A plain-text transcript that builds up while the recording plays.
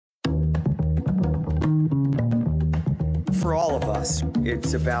For all of us,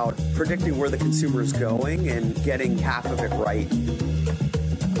 it's about predicting where the consumer is going and getting half of it right.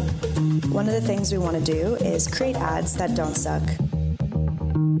 One of the things we want to do is create ads that don't suck.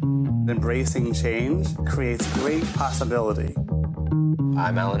 Embracing change creates great possibility.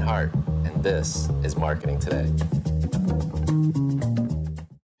 I'm Alan Hart, and this is Marketing Today.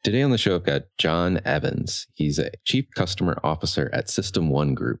 Today on the show, I've got John Evans. He's a Chief Customer Officer at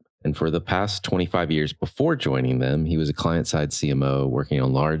System1 Group. And for the past 25 years before joining them, he was a client-side CMO working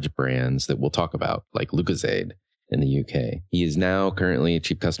on large brands that we'll talk about, like Lucozade in the UK. He is now currently a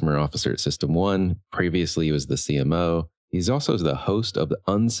Chief Customer Officer at System1. Previously, he was the CMO. He's also the host of the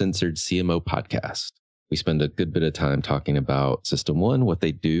Uncensored CMO podcast. We spend a good bit of time talking about System1, what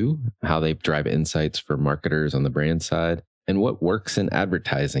they do, how they drive insights for marketers on the brand side, and what works in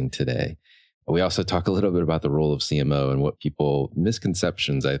advertising today. We also talk a little bit about the role of CMO and what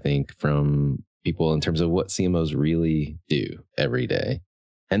misconceptions, I think, from people in terms of what CMOs really do every day,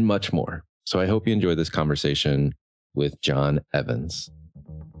 and much more. So I hope you enjoy this conversation with John Evans.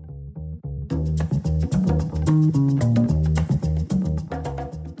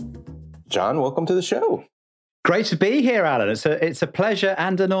 John, welcome to the show. Great to be here, Alan. It's a pleasure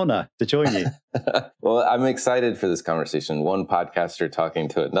and an honor to join you. Well, I'm excited for this conversation. One podcaster talking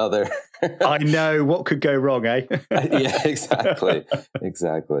to another. I know. What could go wrong, eh? Yeah, exactly.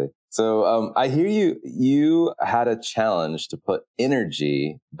 Exactly. So I hear you had a challenge to put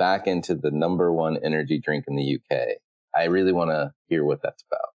energy back into the number one energy drink in the UK. I really want to hear what that's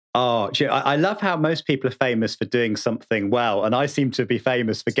about. Oh, I love how most people are famous for doing something well, and I seem to be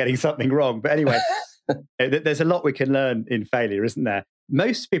famous for getting something wrong. But anyway, there's a lot we can learn in failure, isn't there?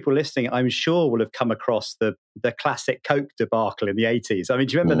 Most people listening, I'm sure, will have come across the classic Coke debacle in the 80s. I mean,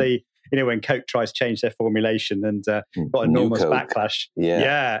 do you remember when Coke tries to change their formulation and got enormous backlash?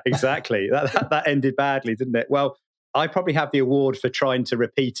 Yeah, exactly. That ended badly, didn't it? Well, I probably have the award for trying to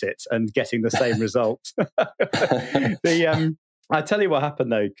repeat it and getting the same result. I'll tell you what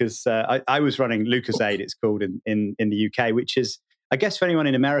happened, though, because I was running Lucozade, it's called in the UK, which is, I guess for anyone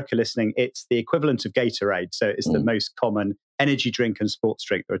in America listening, it's the equivalent of Gatorade. So it's the most common energy drink and sports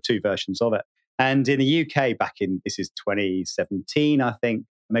drink. There are two versions of it. And in the UK, this is 2017, I think,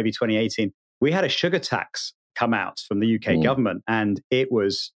 maybe 2018, we had a sugar tax come out from the UK government. And it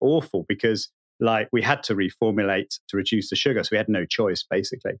was awful because we had to reformulate to reduce the sugar. So we had no choice,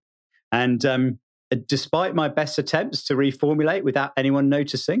 basically. And despite my best attempts to reformulate without anyone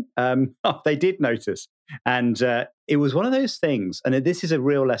noticing, they did notice. And it was one of those things, and this is a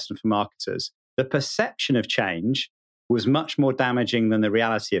real lesson for marketers, the perception of change was much more damaging than the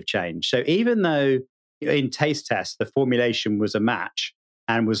reality of change. So even though in taste tests, the formulation was a match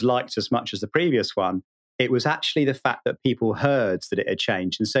and was liked as much as the previous one, it was actually the fact that people heard that it had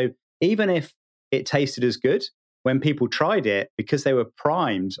changed. And so even if it tasted as good, when people tried it, because they were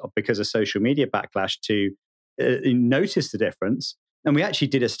primed because of social media backlash to notice the difference. And we actually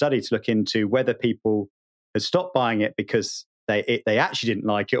did a study to look into whether people had stopped buying it because they actually didn't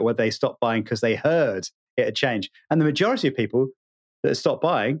like it, or whether they stopped buying because they heard it had changed. And the majority of people that stopped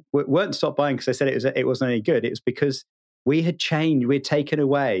buying weren't stopped buying because they said it wasn't any good. It was because we had changed, we had taken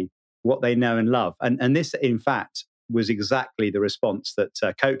away what they know and love. And this, in fact, was exactly the response that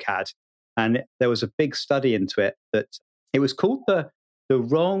Coke had. And there was a big study into it that it was called the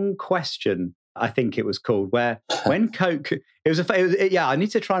wrong question, I think it was called, where when Coke, I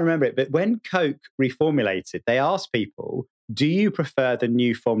need to try and remember it, but when Coke reformulated, they asked people, do you prefer the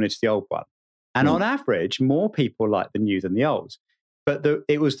new formula to the old one? And on average, more people like the new than the old. But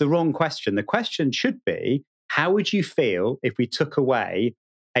it was the wrong question. The question should be, how would you feel if we took away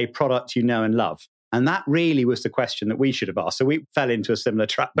a product you know and love? And that really was the question that we should have asked. So we fell into a similar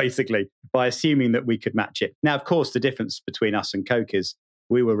trap, basically, by assuming that we could match it. Now, of course, the difference between us and Coke is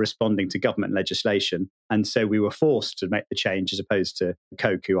we were responding to government legislation. And so we were forced to make the change as opposed to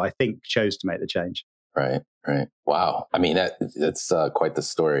Coke, who I think chose to make the change. Right. Wow. I mean, that's quite the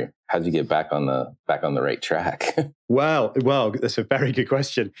story. How did you get back on the right track? Well, that's a very good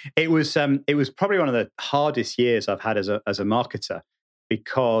question. It was probably one of the hardest years I've had as a marketer.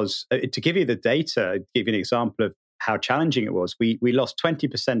 Because to give you the data, give you an example of how challenging it was, we lost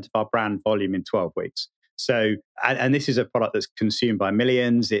 20% of our brand volume in 12 weeks. So, and this is a product that's consumed by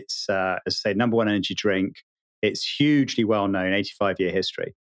millions. It's, as I say, number one energy drink. It's hugely well known, 85-year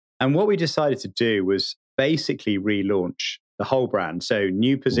history. And what we decided to do was basically relaunch the whole brand. So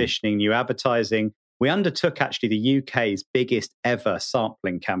new positioning, new advertising. We undertook actually the UK's biggest ever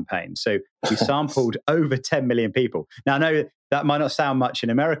sampling campaign. So we sampled over 10 million people. Now, I know that might not sound much in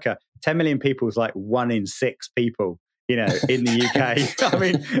America. 10 million people is like 1 in 6 people, in the UK. I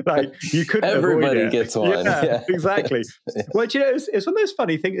mean, like, you couldn't Everybody avoid it. gets one. Yeah. Exactly. Well, it's one of those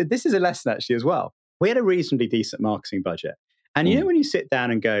funny things. This is a lesson actually as well. We had a reasonably decent marketing budget. And when you sit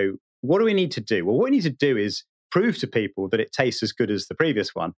down and go, what do we need to do? Well, what we need to do is prove to people that it tastes as good as the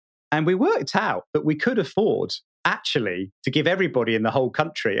previous one. And we worked out that we could afford actually to give everybody in the whole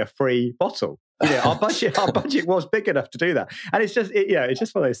country a free bottle. Our budget was big enough to do that. And it's just, it's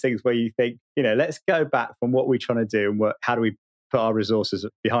just one of those things where you think, let's go back from what we're trying to do and how do we put our resources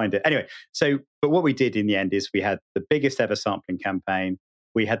behind it. Anyway, but what we did in the end is we had the biggest ever sampling campaign.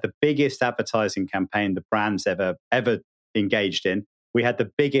 We had the biggest advertising campaign the brand's ever engaged in. We had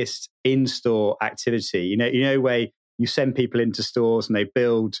the biggest in-store activity, where you send people into stores and they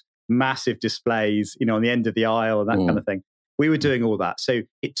build massive displays, on the end of the aisle and that kind of thing. We were doing all that. So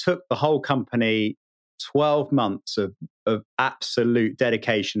it took the whole company 12 months of absolute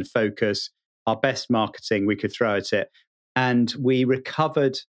dedication, focus, our best marketing we could throw at it. And we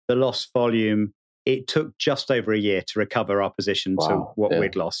recovered the lost volume. It took just over a year to recover our position to what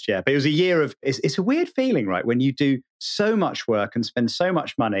we'd lost. Yeah. But it was a year of, it's a weird feeling, right? When you do so much work and spend so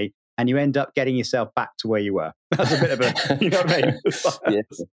much money and you end up getting yourself back to where you were. That's a bit of a, you know what I mean?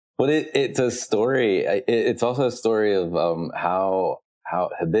 Yes. But it's a story. It's also a story of how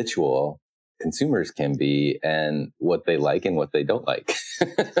habitual consumers can be and what they like and what they don't like.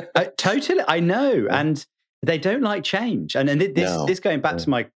 Totally. I know. And they don't like change. And this going back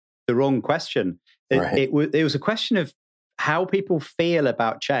to the wrong question. It was a question of how people feel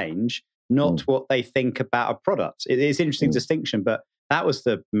about change, not what they think about a product. It's an interesting distinction, but that was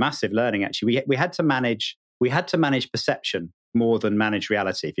the massive learning. Actually, we had to manage perception more than manage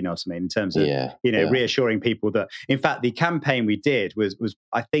reality, if you know what I mean, in terms of reassuring people that, in fact, the campaign we did was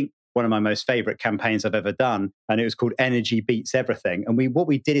I think one of my most favorite campaigns I've ever done, and it was called Energy Beats Everything. And what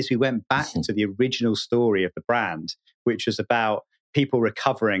we did is we went back to the original story of the brand, which was about people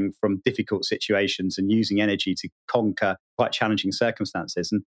recovering from difficult situations and using energy to conquer quite challenging circumstances.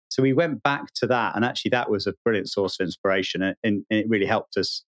 And so we went back to that, and actually that was a brilliant source of inspiration, and it really helped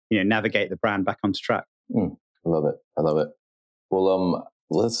us, navigate the brand back onto track. I love it. Well,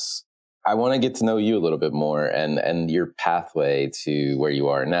 I want to get to know you a little bit more and your pathway to where you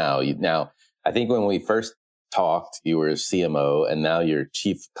are now. Now, I think when we first talked, you were a CMO, and now you're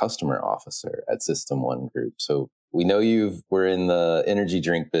Chief Customer Officer at System1 Group. So we know you were in the energy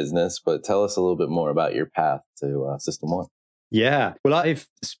drink business, but tell us a little bit more about your path to System1. Yeah. Well, I've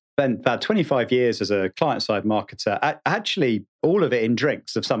spent about 25 years as a client-side marketer, actually all of it in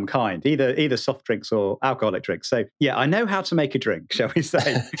drinks of some kind, either soft drinks or alcoholic drinks. So yeah, I know how to make a drink, shall we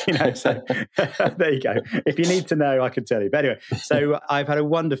say. So there you go. If you need to know, I can tell you. But anyway, so I've had a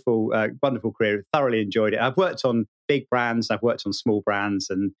wonderful career, thoroughly enjoyed it. I've worked on big brands, I've worked on small brands,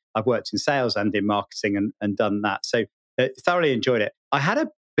 and I've worked in sales and in marketing and done that. So thoroughly enjoyed it. I had a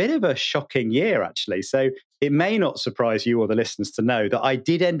bit of a shocking year, actually. So it may not surprise you or the listeners to know that I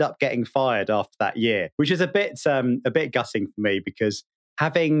did end up getting fired after that year, which is a bit gutting for me, because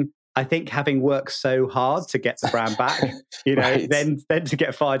having worked so hard to get the brand back, Right. then to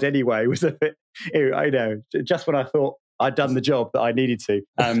get fired anyway was a bit, I know, just when I thought I'd done the job that I needed to.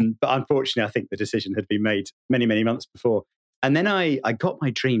 But unfortunately, I think the decision had been made many, many months before. And then I got my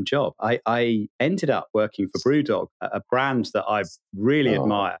dream job. I ended up working for Brewdog, a brand that I really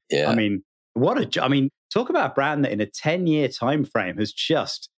admire. Yeah. I mean, talk about a brand that in a 10-year time frame has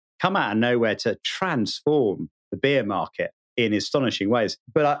just come out of nowhere to transform the beer market in astonishing ways.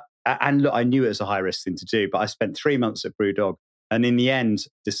 But I knew it was a high risk thing to do, but I spent 3 months at Brewdog, and in the end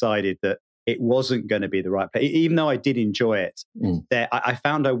decided that it wasn't going to be the right place. Even though I did enjoy it, I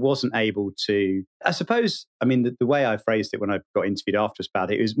found I wasn't able to, I suppose, the way I phrased it when I got interviewed afterwards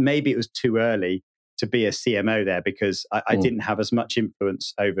about it was maybe it was too early to be a CMO there, because I didn't have as much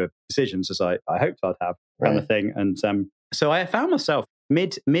influence over decisions as I hoped I'd have, kind of thing. And so I found myself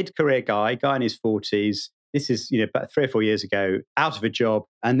mid-career guy in his 40s. This is, about 3 or 4 years ago, out of a job.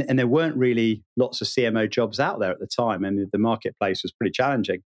 And there weren't really lots of CMO jobs out there at the time. And the marketplace was pretty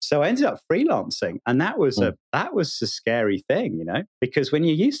challenging. So I ended up freelancing. And that was a scary thing, because when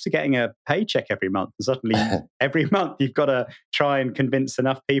you're used to getting a paycheck every month, and suddenly every month you've got to try and convince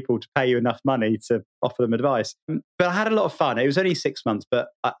enough people to pay you enough money to offer them advice. But I had a lot of fun. It was only 6 months, but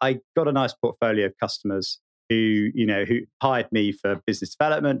I got a nice portfolio of customers who hired me for business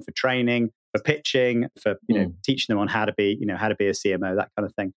development, for training, for pitching, for teaching them on how to be a CMO, that kind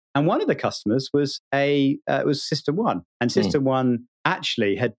of thing. And one of the customers was System1, and System1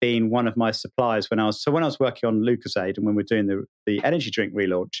 actually had been one of my suppliers when I was working on Lucozade, and when we were doing the energy drink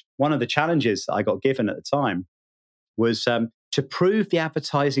relaunch. One of the challenges that I got given at the time was to prove the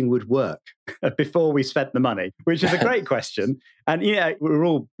advertising would work before we spent the money, which is a great question. And, we're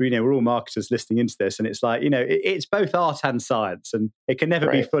all marketers listening into this. And it's like, it's both art and science, and it can never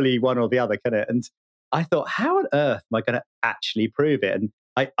be fully one or the other, can it? And I thought, how on earth am I going to actually prove it? And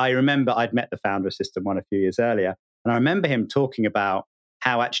I remember I'd met the founder of System1 a few years earlier. And I remember him talking about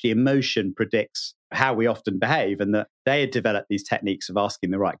how actually emotion predicts how we often behave, and that they had developed these techniques of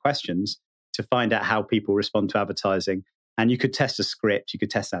asking the right questions to find out how people respond to advertising. And you could test a script, you could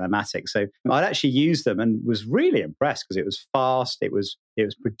test animatics. So I'd actually used them and was really impressed because it was fast, it was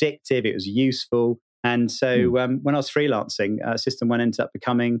predictive, it was useful. And so when I was freelancing, System1 ended up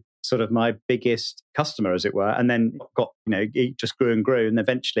becoming sort of my biggest customer, as it were. And then it just grew and grew. And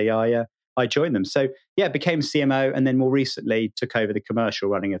eventually I joined them. So became CMO, and then more recently took over the commercial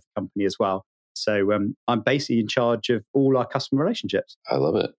running of the company as well. So I'm basically in charge of all our customer relationships. I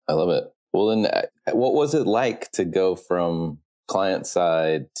love it. Well, then what was it like to go from client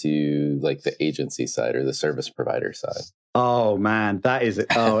side to like the agency side or the service provider side? Oh man, that is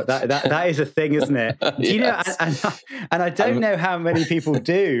that is a thing, isn't it? Do you know? And I don't know how many people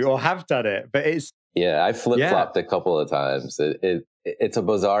do or have done it, but it's I flip-flopped a couple of times. It's a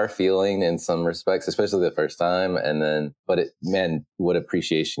bizarre feeling in some respects, especially the first time, but what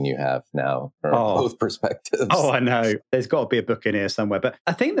appreciation you have now from both perspectives. Oh, I know. There's got to be a book in here somewhere. But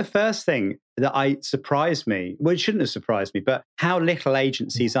I think the first thing that surprised me, well, it shouldn't have surprised me, but how little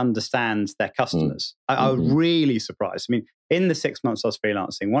agencies understand their customers. I was really surprised. I mean, in the 6 months I was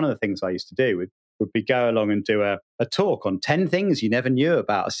freelancing, one of the ththings I used to do would be go along and do a talk on 10 things you never knew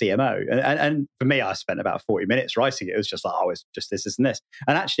about a CMO. And for me, I spent about 40 minutes writing it. It was just like, it's just this and this.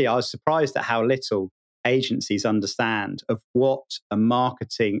 And actually, I was surprised at how little agencies understand of what a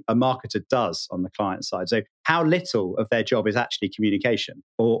marketer does on the client side. So how little of their job is actually communication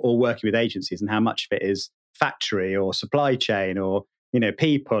or working with agencies, and how much of it is factory or supply chain or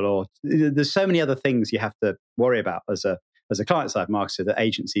people, or there's so many other things you have to worry about as a client side marketer that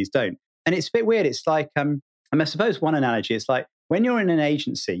agencies don't. And it's a bit weird. It's like, I suppose one analogy, it's like when you're in an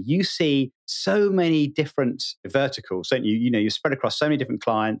agency, you see so many different verticals, don't you? You're spread across so many different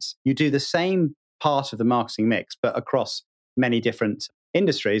clients. You do the same part of the marketing mix, but across many different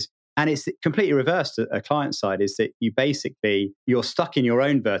industries. And it's completely reversed at a client side, is that you're stuck in your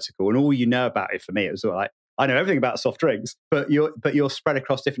own vertical, and all you know about it, for me, it was like, I know everything about soft drinks, but you're spread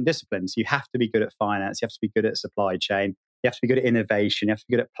across different disciplines. You have to be good at finance. You have to be good at supply chain. You have to be good at innovation. You have to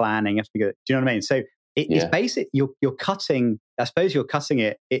be good at planning. You have to be good at, do you know what I mean? So it's basic. You're cutting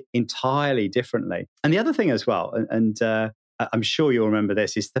it entirely differently. And the other thing as well, and I'm sure you'll remember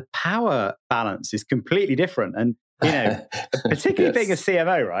this, is the power balance is completely different. And, particularly being a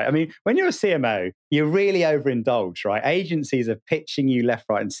CMO, right? I mean, when you're a CMO, you're really overindulged, right? Agencies are pitching you left,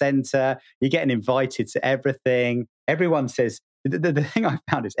 right, and center. You're getting invited to everything. Everyone says, the thing I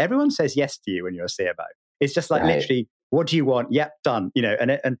found is everyone says yes to you when you're a CMO. It's just like literally, what do you want? Yep, done.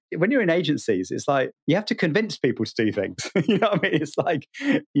 And when you're in agencies, it's like you have to convince people to do things. You know what I mean? It's like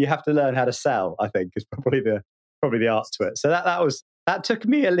you have to learn how to sell, I think, is probably the art to it. So that took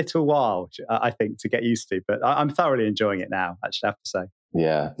me a little while, I think, to get used to, but I'm thoroughly enjoying it now, actually, I have to say.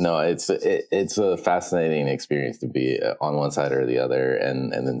 Yeah, no, it's a fascinating experience to be on one side or the other,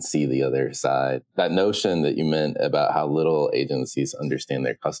 and then see the other side. That notion that you meant about how little agencies understand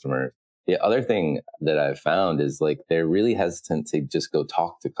their customers. The other thing that I've found is like they're really hesitant to just go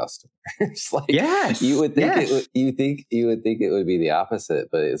talk to customers. Like, yes, you would think you would think it would be the opposite,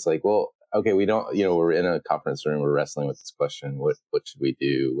 but it's like, well, okay, we don't, we're in a conference room, we're wrestling with this question. What should we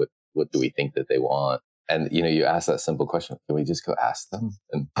do? What do we think that they want? And, you ask that simple question, can we just go ask them?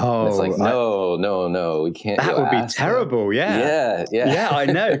 And it's like, no, we can't. That would be terrible. Them. Yeah. Yeah, I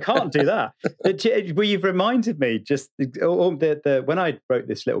know. Can't do that. Well, you've reminded me just when I wrote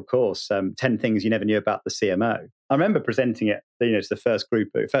this little course, 10 Things You Never Knew About the CMO. I remember presenting it, to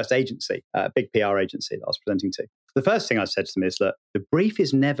the first agency, big PR agency that I was presenting to. The first thing I said to them is that the brief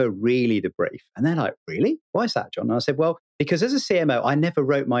is never really the brief. And they're like, really? Why is that, John? And I said, well, because as a CMO, I never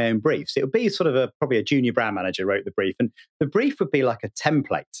wrote my own briefs. It would be sort of probably a junior brand manager wrote the brief. And the brief would be like a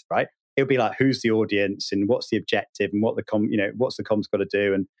template, right? It would be like, who's the audience and what's the objective and what's the comms got to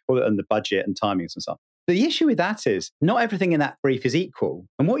do and the budget and timings and stuff. The issue with that is not everything in that brief is equal.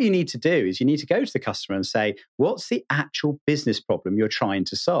 And what you need to do is you need to go to the customer and say, what's the actual business problem you're trying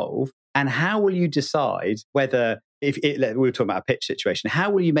to solve? And how will you decide whether, we were talking about a pitch situation, how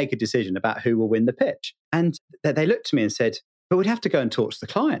will you make a decision about who will win the pitch? And they looked to me and said, but we'd have to go and talk to the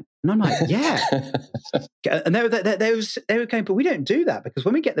client. And I'm like, yeah. And they were going, but we don't do that, because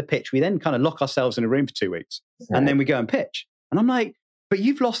when we get the pitch, we then kind of lock ourselves in a room for 2 weeks and then we go and pitch. And I'm like, but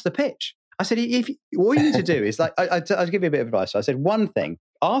you've lost the pitch. I said, what you need to do is like, I'll give you a bit of advice. So I said, one thing,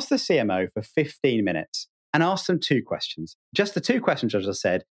 ask the CMO for 15 minutes and ask them 2 questions. Just the 2 questions, as I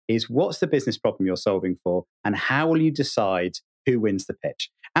said, is what's the business problem you're solving for? And how will you decide who wins the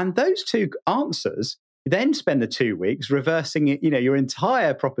pitch? And those 2 answers, then spend the 2 weeks reversing it, your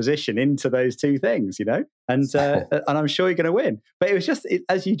entire proposition into those 2 things, and I'm sure you're going to win. But it was just,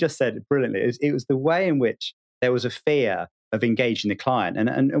 as you just said brilliantly, it was the way in which there was a fear of engaging the client.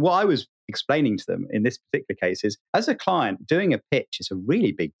 And what I was explaining to them in this particular case is, as a client, doing a pitch is a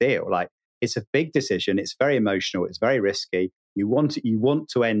really big deal. Like, it's a big decision. It's very emotional. It's very risky. You want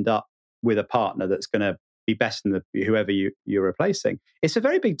to end up with a partner that's going to be best than whoever you're replacing. It's a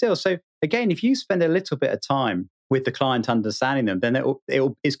very big deal. So again, if you spend a little bit of time with the client understanding them, then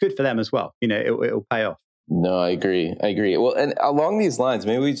it's good for them as well. It'll pay off. No, I agree. Well, and along these lines,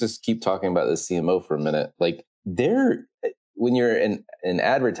 maybe we just keep talking about the CMO for a minute. Like, when you're in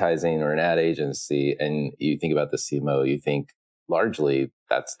advertising or an ad agency and you think about the CMO, you think largely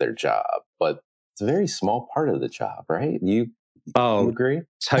that's their job, but it's a very small part of the job, right? You agree?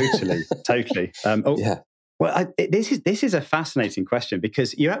 Totally. Yeah. Well, this is a fascinating question,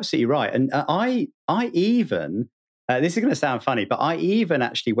 because you're absolutely right. And I even, this is going to sound funny, but I even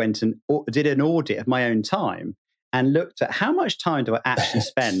actually went and did an audit of my own time and looked at how much time do I actually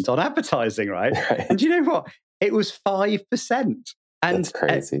spend on advertising, right? And do you know what? It was 5%. And that's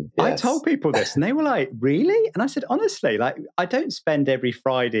crazy. Yes. I told people this and they were like, really? And I said, honestly, like, I don't spend every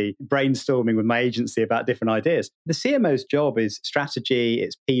Friday brainstorming with my agency about different ideas. The CMO's job is strategy,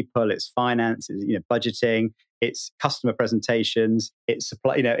 it's people, it's finance, it's budgeting, it's customer presentations, it's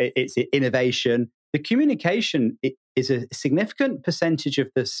supply, it's innovation. The communication is a significant percentage of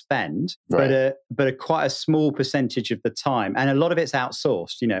the spend, right, but quite a small percentage of the time. And a lot of it's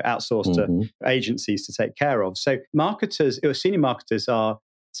outsourced, to agencies to take care of. So marketers or senior marketers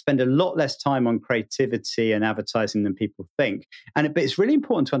spend a lot less time on creativity and advertising than people think. But it's really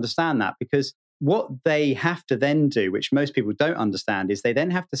important to understand that, because what they have to then do, which most people don't understand, is they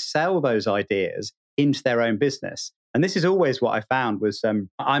then have to sell those ideas into their own business. And this is always what I found was,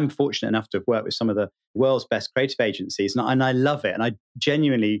 I'm fortunate enough to have worked with some of the world's best creative agencies, and I love it. And I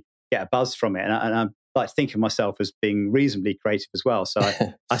genuinely get a buzz from it. And I like to think of myself as being reasonably creative as well. So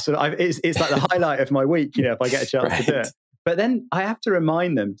it's like the highlight of my week, if I get a chance to do it. But then I have to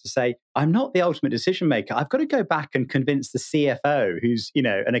remind them to say, I'm not the ultimate decision maker. I've got to go back and convince the CFO, who's,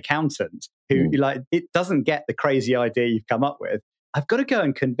 an accountant, who it doesn't get the crazy idea you've come up with. I've got to go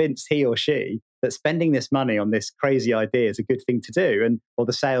and convince he or she that spending this money on this crazy idea is a good thing to do, or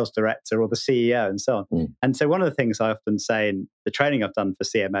the sales director or the CEO and so on. And so one of the things I often say in the training I've done for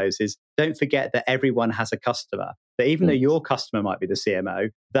CMOs is, don't forget that everyone has a customer, that even though your customer might be the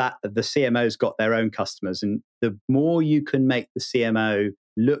CMO, that the CMO's got their own customers. And the more you can make the CMO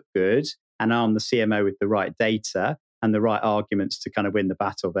look good and arm the CMO with the right data and the right arguments to kind of win the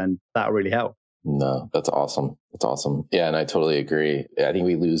battle, then that'll really help. No, that's awesome. That's awesome. Yeah, and I totally agree. I think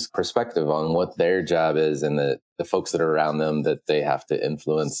we lose perspective on what their job is and the folks that are around them that they have to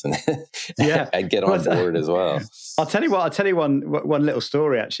influence and, and get on board as well. I'll tell you one little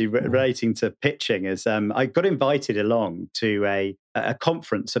story actually relating to pitching is I got invited along to a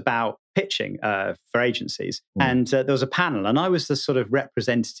conference about pitching for agencies. And there was a panel, and I was the sort of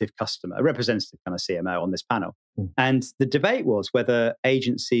representative kind of CMO on this panel. And the debate was whether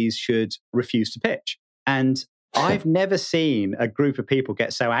agencies should refuse to pitch. And I've never seen a group of people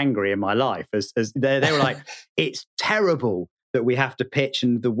get so angry in my life as they were like, it's terrible that we have to pitch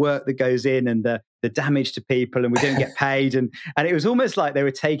and the work that goes in and the damage to people and we don't get paid. And it was almost like they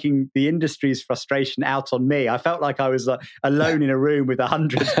were taking the industry's frustration out on me. I felt like I was alone in a room with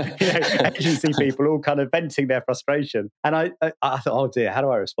 100 agency people all kind of venting their frustration. And I thought, oh dear, how do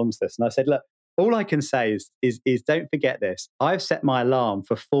I respond to this? And I said, look, all I can say is don't forget this. I've set my alarm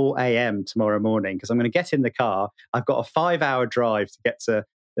for 4 a.m. tomorrow morning because I'm going to get in the car. I've got a 5-hour drive to get to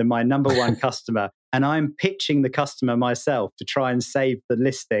my number one customer. And I'm pitching the customer myself to try and save the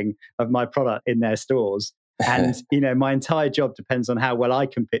listing of my product in their stores. And, my entire job depends on how well I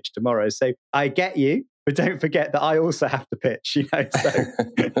can pitch tomorrow. So I get you, but don't forget that I also have to pitch, so,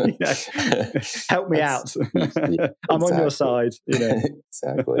 help me out. I'm on your side,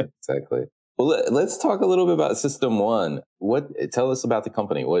 Exactly. Well, let's talk a little bit about System1. Tell us about the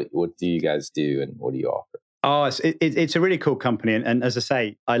company. What do you guys do and what do you offer? Oh, it's a really cool company. And as I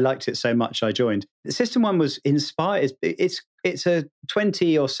say, I liked it so much I joined. System1 was inspired. It's a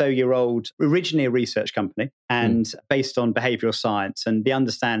 20 or so year old, originally a research company and based on behavioral science and the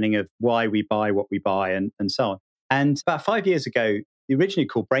understanding of why we buy what we buy and so on. And about 5 years ago, originally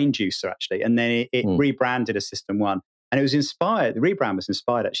called Brain Juicer, actually, and then it rebranded as System1. And it was inspired, the rebrand was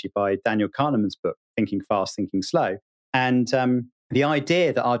inspired actually by Daniel Kahneman's book, Thinking Fast, Thinking Slow. And the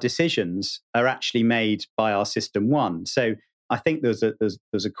idea that our decisions are actually made by our System 1. So I think there's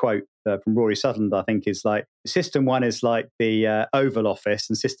a quote from Rory Sutherland, I think, is like, System 1 is like the Oval Office,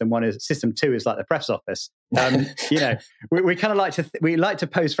 and System 2 is like the press office. We kind of like to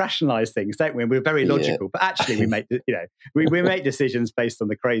post-rationalize things, don't we? And we're very logical, but actually we make we make decisions based on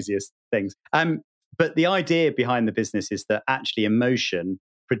the craziest things. But the idea behind the business is that actually emotion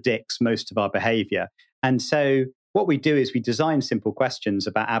predicts most of our behavior. And so what we do is we design simple questions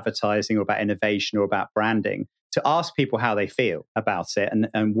about advertising or about innovation or about branding to ask people how they feel about it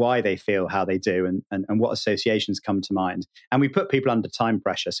and why they feel how they do and what associations come to mind. And we put people under time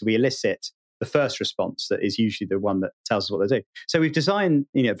pressure. So we elicit the first response that is usually the one that tells us what they do. So we've designed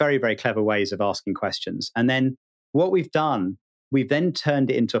very, very clever ways of asking questions. And then what we've done, we've then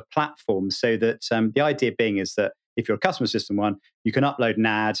turned it into a platform so that the idea being is that if you're a customer System 1, you can upload an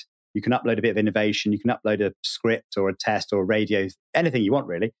ad, you can upload a bit of innovation, you can upload a script or a test or a radio, anything you want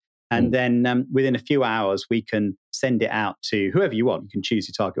really. And then within a few hours, we can send it out to whoever you want. You can choose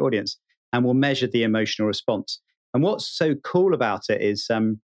your target audience and we'll measure the emotional response. And what's so cool about it is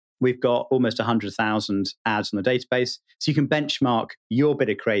we've got almost 100,000 ads on the database. So you can benchmark your bit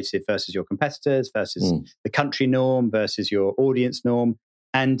of creative versus your competitors, versus the country norm, versus your audience norm.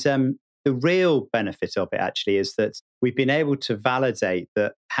 And the real benefit of it actually is that we've been able to validate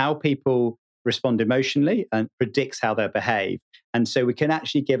that how people respond emotionally and predicts how they'll behave. And so we can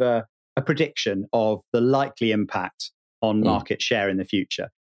actually give a prediction of the likely impact on market share in the future.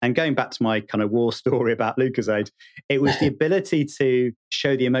 And going back to my kind of war story about Lucozade, it was the ability to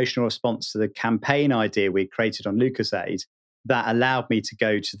show the emotional response to the campaign idea we created on Lucozade that allowed me to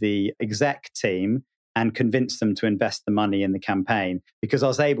go to the exec team and convince them to invest the money in the campaign, because I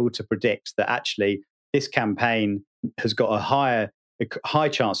was able to predict that actually this campaign has got a high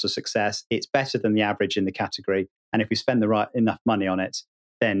chance of success. It's better than the average in the category. And if we spend the right enough money on it,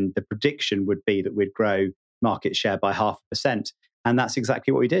 then the prediction would be that we'd grow market share by 0.5%. And that's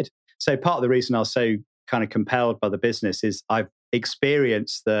exactly what we did. So part of the reason I was so kind of compelled by the business is I've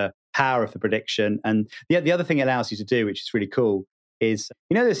experienced the power of the prediction. And the other thing it allows you to do, which is really cool, is,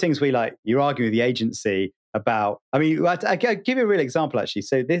 those things you're arguing with the agency about. I mean, I'll give you a real example, actually.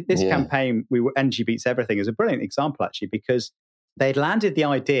 So this campaign, Energy Beats Everything, is a brilliant example, actually, because they'd landed the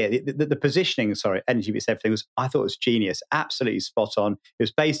idea, the positioning, Energy Beats Everything I thought was genius, absolutely spot on. It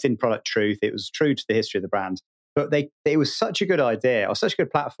was based in product truth. It was true to the history of the brand. But it was such a good idea, or such a good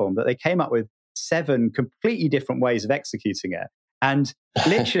platform, that they came up with 7 completely different ways of executing it. And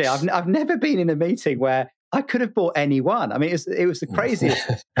literally, I've never been in a meeting where I could have bought any one. I mean, it was the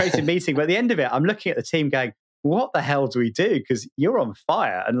craziest meeting. But at the end of it, I'm looking at the team going, what the hell do we do? Because you're on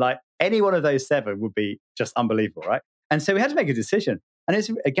fire. And like any one of those 7 would be just unbelievable, right? And so we had to make a decision. And it's,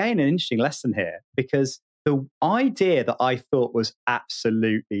 again, an interesting lesson here, because the idea that I thought was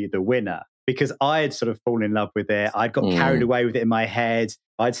absolutely the winner, because I had sort of fallen in love with it. I'd got carried away with it in my head.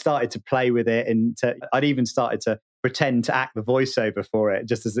 I'd started to play with it. And I'd even started to pretend to act the voiceover for it,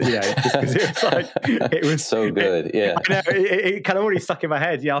 just as, just because it was like, it was so good. Yeah. I know, it kind of already stuck in my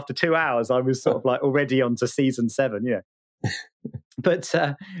head. After 2 hours, I was sort of like already on to season 7. But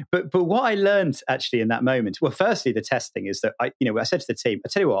what I learned actually in that moment, well, firstly, the testing is that I said to the team, I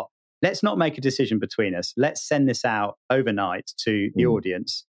tell you what, let's not make a decision between us. Let's send this out overnight to the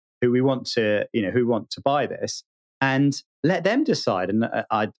audience who want to buy this, and let them decide. And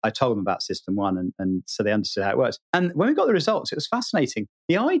I told them about System 1, and so they understood how it works. And when we got the results, it was fascinating.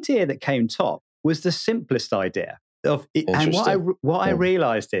 The idea that came top was the simplest idea of it. And what I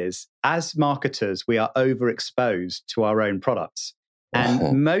realized is, as marketers, we are overexposed to our own products.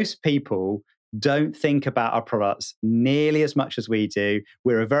 And most people don't think about our products nearly as much as we do.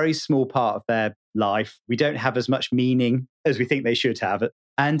 We're a very small part of their life. We don't have as much meaning as we think they should have.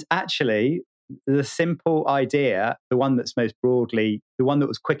 And actually, the simple idea, the one that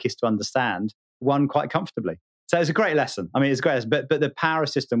was quickest to understand, won quite comfortably. So it's a great lesson. I mean, it's a great lesson. But the power of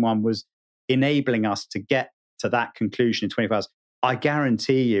System 1 was enabling us to get to that conclusion in 24 hours. I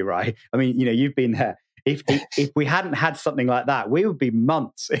guarantee you, right? I mean, you've been there. If we hadn't had something like that, we would be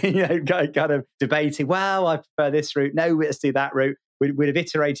months, kind of debating, well, I prefer this route. No, let's do that route. We'd have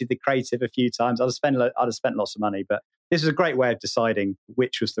iterated the creative a few times. I'd have spent lots of money, but this is a great way of deciding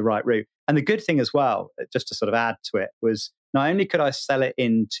which was the right route. And the good thing as well, just to sort of add to it, was not only could I sell it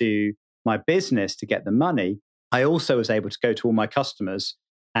into my business to get the money, I also was able to go to all my customers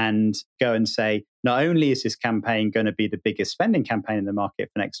and go and say, not only is this campaign going to be the biggest spending campaign in the market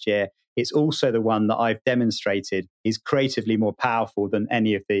for next year, it's also the one that I've demonstrated is creatively more powerful than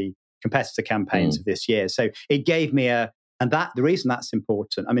any of the competitor campaigns of this year. So it gave me the reason that's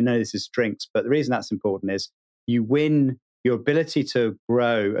important, I mean, no, this is drinks, but the reason that's important is you win your ability to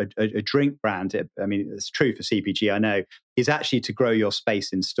grow a drink brand. I mean, it's true for CPG, I know, is actually to grow your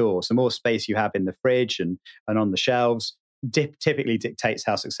space in store. So more space you have in the fridge and on the shelves typically dictates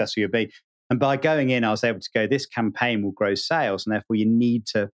how successful you'll be. And by going in, I was able to go, this campaign will grow sales, and therefore you need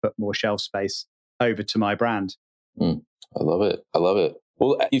to put more shelf space over to my brand. I love it. I love it.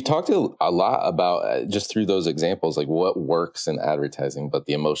 Well, you've talked a lot about just through those examples, like what works in advertising, but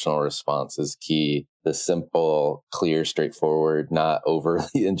the emotional response is key. The simple, clear, straightforward, not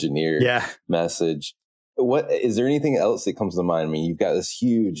overly engineered message. What is there anything else that comes to mind? I mean, you've got this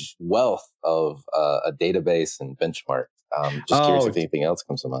huge wealth of a database and benchmark. Just curious if anything else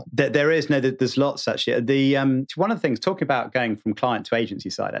comes to mind. There's lots actually. One of the things, talking about going from client to agency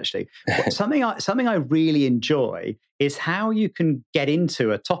side, actually, something I really enjoy is how you can get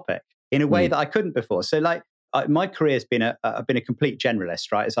into a topic in a way that I couldn't before. So, like, my career has been I've been a complete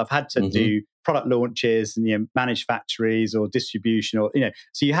generalist, right? So I've had to do product launches and manage factories or distribution, or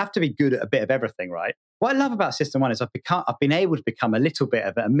so you have to be good at a bit of everything, right? What I love about System1 is I've been able to become a little bit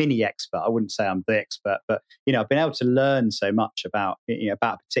of a mini expert. I wouldn't say I'm the expert, but I've been able to learn so much about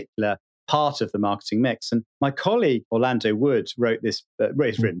about a particular part of the marketing mix. And my colleague Orlando Wood wrote this.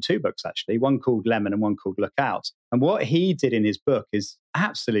 He's written 2 books actually, one called Lemon and one called Look Out. And what he did in his book is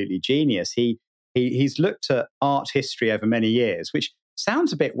absolutely genius. He's looked at art history over many years, which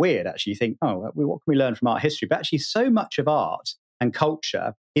sounds a bit weird actually. You think, what can we learn from art history? But actually, so much of art and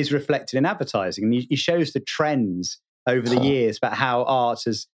culture is reflected in advertising. And he shows the trends over the years about how art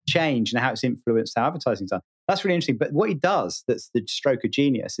has changed and how it's influenced how advertising's done. That's really interesting. But what he does, that's the stroke of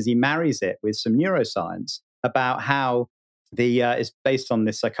genius, is he marries it with some neuroscience about how it's based on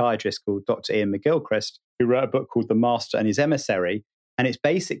this psychiatrist called Dr. Ian McGilchrist, who wrote a book called The Master and His Emissary. And it's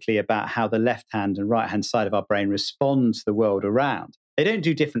basically about how the left hand and right hand side of our brain respond to the world around. They don't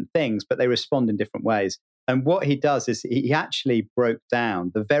do different things, but they respond in different ways. And what he does is he actually broke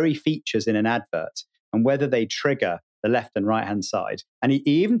down the very features in an advert and whether they trigger the left and right hand side. And he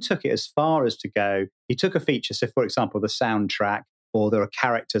even took it as far as to go, he took a feature, so for example, the soundtrack, or there are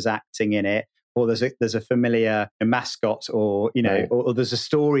characters acting in it, or there's a familiar mascot, or or there's a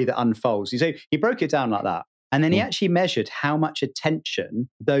story that unfolds. So he broke it down like that. And then he actually measured how much attention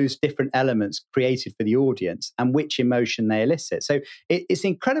those different elements created for the audience and which emotion they elicit. So it's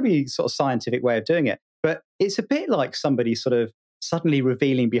an incredibly sort of scientific way of doing it. But it's a bit like somebody sort of suddenly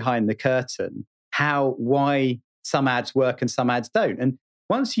revealing behind the curtain why some ads work and some ads don't. And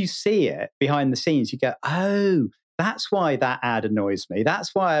once you see it behind the scenes, you go, oh, that's why that ad annoys me.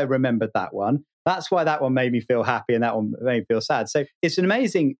 That's why I remembered that one. That's why that one made me feel happy and that one made me feel sad. So it's an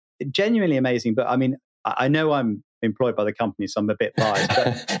amazing, genuinely amazing. But I mean, I know I'm employed by the company, so I'm a bit biased,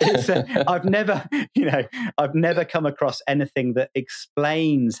 but I've never come across anything that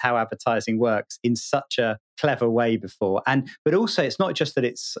explains how advertising works in such a clever way before. But also, it's not just that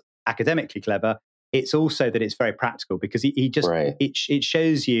it's academically clever; it's also that it's very practical, because he just it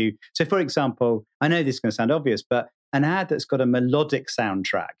shows you. So, for example, I know this is going to sound obvious, but an ad that's got a melodic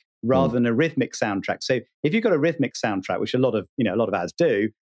soundtrack rather than a rhythmic soundtrack. So, if you've got a rhythmic soundtrack, which a lot of ads do,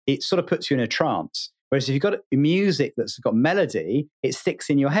 it sort of puts you in a trance. Whereas if you've got music that's got melody, it sticks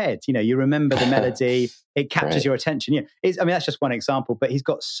in your head. You remember the melody, it captures your attention. That's just one example, but he's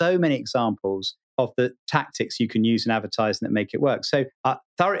got so many examples of the tactics you can use in advertising that make it work. So,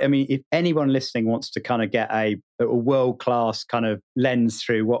 if anyone listening wants to kind of get a world-class kind of lens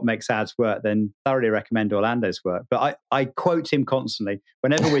through what makes ads work, then thoroughly recommend Orlando's work. But I quote him constantly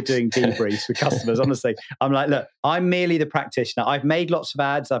whenever we're doing debriefs with customers. Honestly, I'm like, look, I'm merely the practitioner. I've made lots of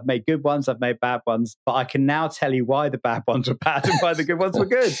ads. I've made good ones. I've made bad ones. But I can now tell you why the bad ones were bad and why the good ones were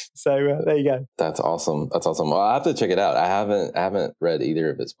good. So there you go. That's awesome. That's awesome. Well, I have to check it out. I haven't read either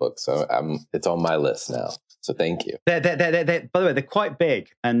of his books, so it's on my list now. So thank you. By the way, they're quite big,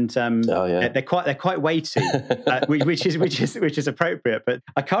 and they're quite weighty, which is appropriate. But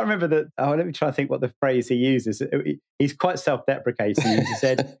I can't remember the. Let me try to think what the phrase he uses. He's quite self-deprecating. He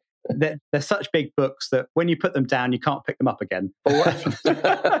said they're such big books that when you put them down, you can't pick them up again.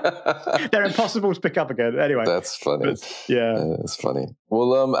 They're impossible to pick up again. Anyway, that's funny. That's funny.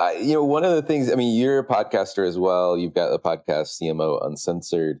 Well, one of the things. I mean, you're a podcaster as well. You've got a podcast, CMO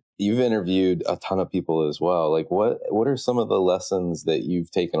Uncensored. You've interviewed a ton of people as well. Like, what are some of the lessons that you've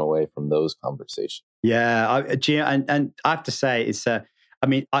taken away from those conversations? Yeah, and I have to say, it's.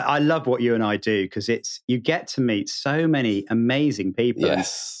 I love what you and I do, because you get to meet so many amazing people.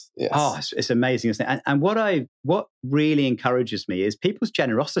 Yes. Oh, it's amazing, isn't it? And what really encourages me is people's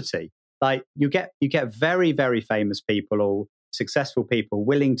generosity. Like you get very, very famous people, or successful people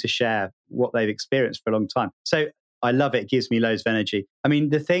willing to share what they've experienced for a long time. So I love it. It gives me loads of energy. I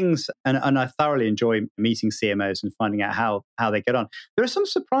mean, the things, and I thoroughly enjoy meeting CMOs and finding out how they get on. There are some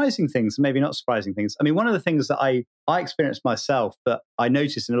surprising things, maybe not surprising things. I mean, one of the things that I experienced myself, but I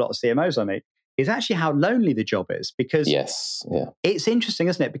noticed in a lot of CMOs I meet, is actually how lonely the job is. Because it's interesting,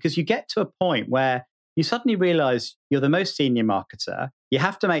 isn't it? Because you get to a point where you suddenly realize you're the most senior marketer. You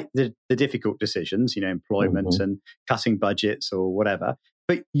have to make the difficult decisions, employment and cutting budgets or whatever.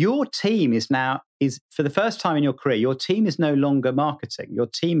 But your team is for the first time in your career, your team is no longer marketing. Your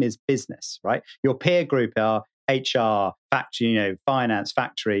team is business, right? Your peer group are HR, factory, finance,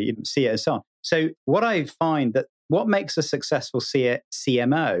 factory, you see it and so on. So what I find that what makes a successful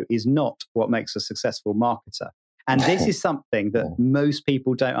CMO is not what makes a successful marketer. And this is something that most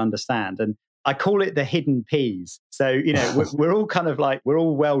people don't understand. And I call it the hidden P's. So, we're all kind of like, we're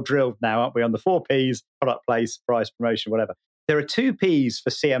all well drilled now, aren't we? On the 4 P's, product, place, price, promotion, whatever. There are 2 P's for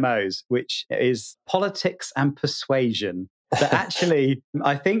CMOs, which is politics and persuasion. But actually,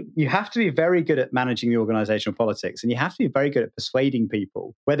 I think you have to be very good at managing the organizational politics, and you have to be very good at persuading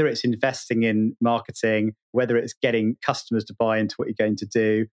people, whether it's investing in marketing, whether it's getting customers to buy into what you're going to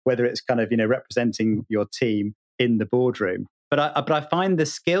do, whether it's kind of, representing your team in the boardroom. But I find the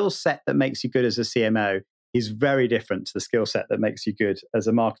skill set that makes you good as a CMO is very different to the skill set that makes you good as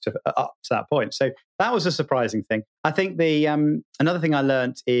a marketer up to that point. So that was a surprising thing. I think the another thing I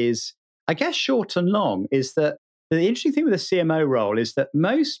learned is, I guess short and long, is that the interesting thing with the CMO role is that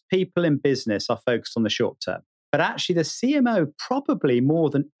most people in business are focused on the short term. But actually the CMO, probably more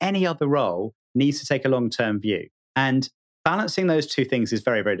than any other role, needs to take a long-term view. And balancing those 2 things is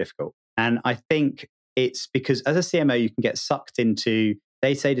very, very difficult. And I think it's because as a CMO, you can get sucked into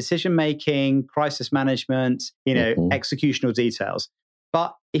day-to-day decision-making, crisis management, executional details.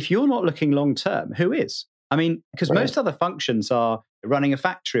 But if you're not looking long-term, who is? I mean, because most other functions are running a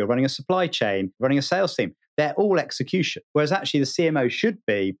factory or running a supply chain, running a sales team. They're all execution. Whereas actually the CMO should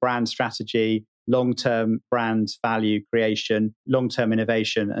be brand strategy, long-term brand value creation, long-term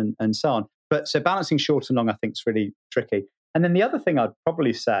innovation, and so on. But so balancing short and long, I think, is really tricky. And then the other thing I'd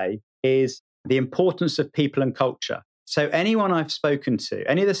probably say is the importance of people and culture. So anyone I've spoken to,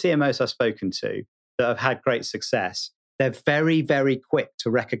 any of the CMOs I've spoken to that have had great success, they're very, very quick to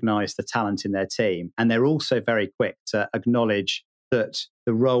recognize the talent in their team. And they're also very quick to acknowledge that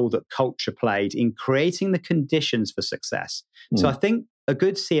the role that culture played in creating the conditions for success. So I think a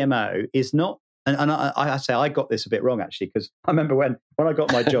good CMO is not, and I say I got this a bit wrong actually, because I remember when I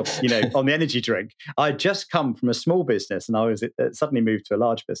got my job, on the energy drink, I'd just come from a small business and I was suddenly moved to a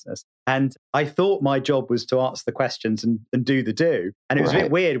large business. And I thought my job was to answer the questions and do the do. And it was a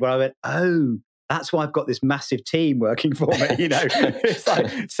bit weird where I went, oh, that's why I've got this massive team working for me, It's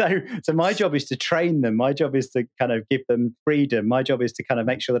like, so my job is to train them. My job is to kind of give them freedom. My job is to kind of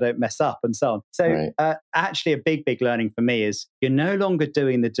make sure they don't mess up and so on. So actually a big, big learning for me is you're no longer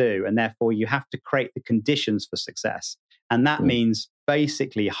doing the do, and therefore you have to create the conditions for success. And that means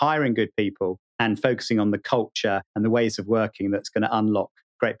basically hiring good people and focusing on the culture and the ways of working that's going to unlock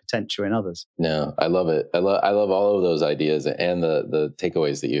great potential in others. No, I love it. I love all of those ideas and the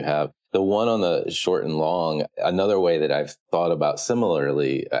takeaways that you have. The one on the short and long, another way that I've thought about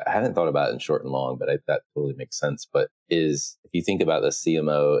similarly, I haven't thought about it in short and long, but that totally makes sense. But is if you think about the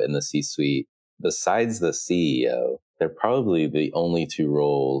CMO and the C-suite, besides the CEO, they're probably the only 2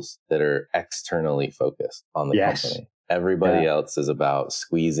 roles that are externally focused on the company. Everybody else is about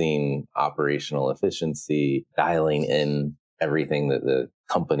squeezing operational efficiency, dialing in everything that the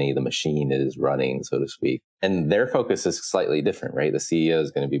company, the machine is running, so to speak. And their focus is slightly different, right? The CEO is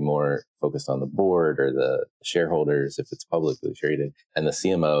going to be more focused on the board or the shareholders if it's publicly traded. And the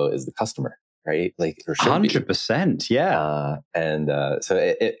CMO is the customer, right? Like, or should 100%, yeah. So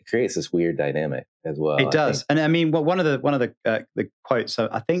it creates this weird dynamic as well. It does. And I mean, one of the quotes, so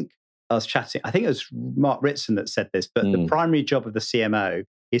I think it was Mark Ritson that said this, but the primary job of the CMO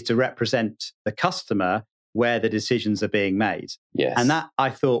is to represent the customer where the decisions are being made. Yes. And that I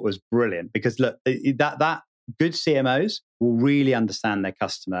thought was brilliant, because look, that good CMOs will really understand their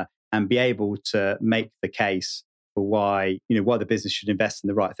customer and be able to make the case for why the business should invest in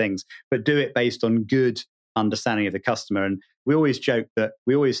the right things, but do it based on good understanding of the customer. And we always joke that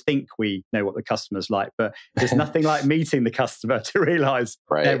we always think we know what the customer's like, but there's nothing like meeting the customer to realize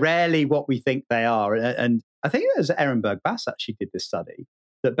they're rarely what we think they are. And I think it was Ehrenberg Bass actually did this study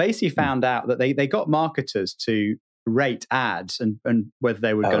that basically found out that they got marketers to rate ads and whether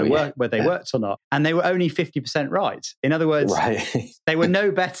they were going to work, whether they worked or not. And they were only 50% right. In other words, they were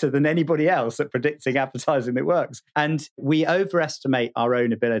no better than anybody else at predicting advertising that works. And we overestimate our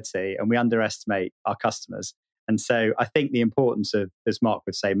own ability and we underestimate our customers. And so I think the importance of, as Mark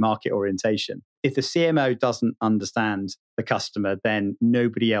would say, market orientation. If the CMO doesn't understand the customer, then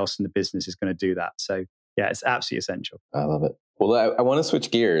nobody else in the business is going to do that. So yeah, it's absolutely essential. I love it. Well, I want to switch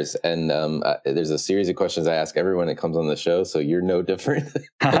gears, and there's a series of questions I ask everyone that comes on the show, so you're no different.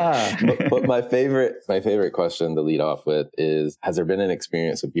 but my favorite question to lead off with is: has there been an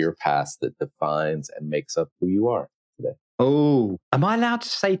experience of your past that defines and makes up who you are today? Oh, am I allowed to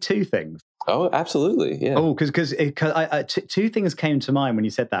say two things? Oh, absolutely, yeah. Oh, because two things came to mind when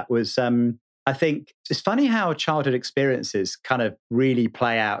you said that. Was I think it's funny how childhood experiences kind of really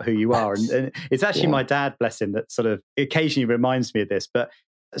play out who you are. And it's actually my dad, bless him, that sort of occasionally reminds me of this. But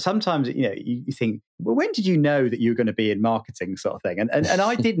sometimes, you think, well, when did you know that you were going to be in marketing sort of thing? And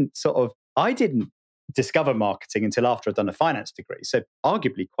I didn't discover marketing until after I'd done a finance degree. So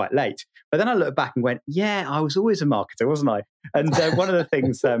arguably quite late. But then I looked back and went, yeah, I was always a marketer, wasn't I? And one of the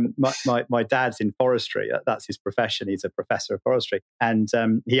things, my dad's in forestry. That's his profession. He's a professor of forestry, and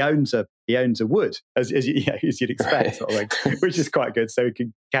he owns a wood, as you'd expect, sort of thing, which is quite good. So he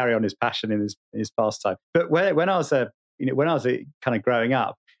can carry on his passion in his pastime. But when I was kind of growing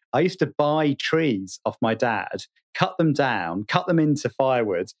up, I used to buy trees off my dad, cut them down, cut them into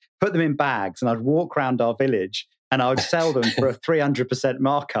firewood, put them in bags, and I'd walk around our village and I would sell them for a 300%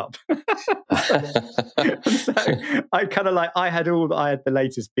 markup. And so I kind of I had the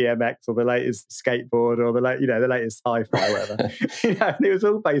latest BMX or the latest skateboard or the latest hi-fi, whatever. And it was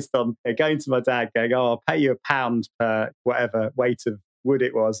all based on going to my dad, going, "Oh, I'll pay you £1 per whatever weight of wood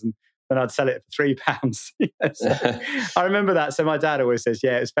it was," and then I'd sell it for £3. So I remember that. So my dad always says,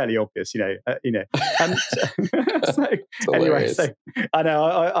 "Yeah, it's fairly obvious, So anyway, so I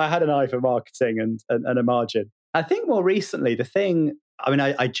know I had an eye for marketing and a margin. I think more recently, the thing,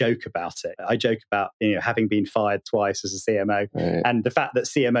 I joke about it. I joke about having been fired twice as a CMO, right, and the fact that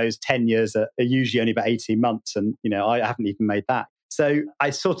CMOs 10 years are usually only about 18 months, and I haven't even made that. So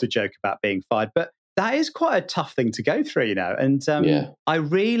I sort of joke about being fired, but that is quite a tough thing to go through, And I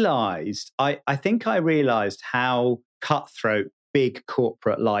realized, I think I realized how cutthroat big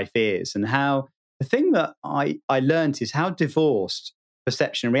corporate life is, and how the thing that I learned is how divorced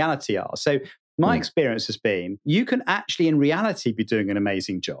perception and reality are. So my experience has been, you can actually in reality be doing an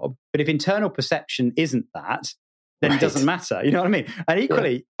amazing job, but if internal perception isn't that, then it doesn't matter. You know what I mean? And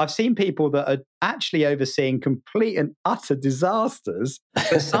equally, I've seen people that are actually overseeing complete and utter disasters,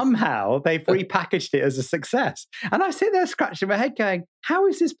 but somehow they've repackaged it as a success. And I sit there scratching my head going, how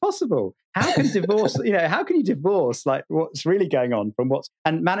is this possible? How can how can you divorce what's really going on from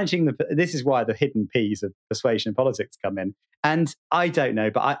and managing this is why the hidden P's of persuasion and politics come in. And I don't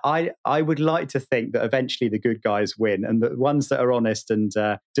know, but I would like to think that eventually the good guys win, and the ones that are honest and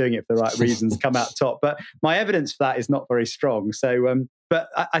doing it for the right reasons come out top. But my evidence for that is not very strong. So, but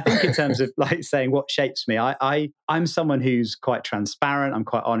I think in terms of saying what shapes me, I'm someone who's quite transparent. I'm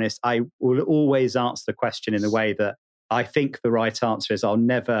quite honest. I will always answer the question in the way that I think the right answer is. I'll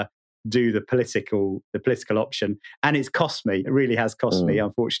never do the political option, and it's cost me. It really has cost me,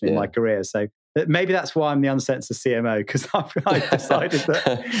 unfortunately, in my career. So maybe that's why I'm the uncensored CMO, because I've decided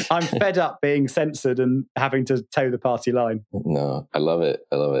that I'm fed up being censored and having to toe the party line. No, I love it.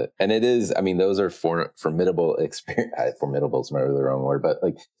 And it is, those are formidable experience. Formidable is maybe the wrong word, but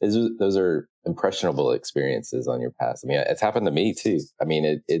those are impressionable experiences on your past. It's happened to me too.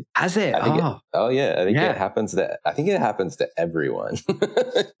 It has it. I think it happens it happens to everyone.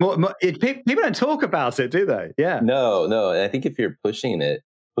 People don't talk about it, do they? Yeah. No. And I think if you're pushing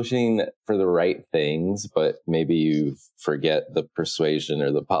for the right things, but maybe you forget the persuasion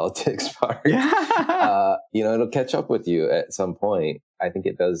or the politics part, it'll catch up with you at some point. I think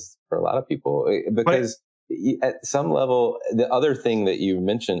it does for a lot of people, because at some level, the other thing that you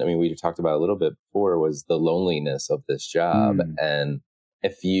mentioned, we talked about a little bit before, was the loneliness of this job. And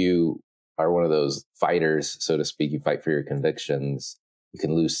if you are one of those fighters, so to speak, you fight for your convictions, you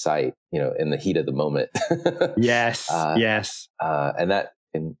can lose sight, in the heat of the moment. Yes. And that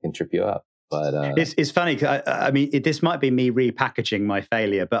can trip you up. But it's funny. This might be me repackaging my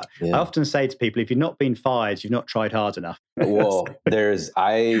failure, but I often say to people, if you've not been fired, you've not tried hard enough. Well,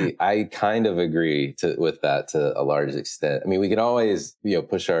 I kind of agree with that to a large extent. We can always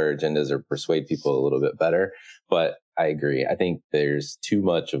push our agendas or persuade people a little bit better, but I agree. I think there's too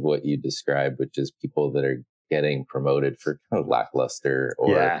much of what you described, which is people that are getting promoted for kind of lackluster,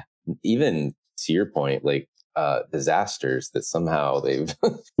 or even, to your point, disasters that somehow they've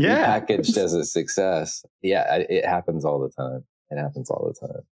packaged as a success. It happens all the time.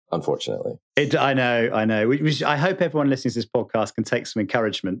 unfortunately. I know. I hope everyone listening to this podcast can take some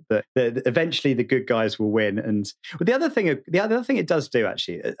encouragement that eventually the good guys will win. And the other thing it does do,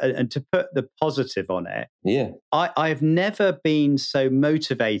 actually, and to put the positive on it, I've never been so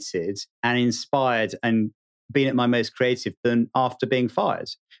motivated and inspired and been at my most creative than after being fired,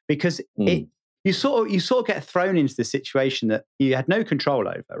 because you sort of get thrown into the situation that you had no control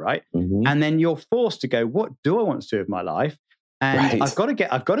over, right? Mm-hmm. And then you're forced to go, what do I want to do with my life? And I've got to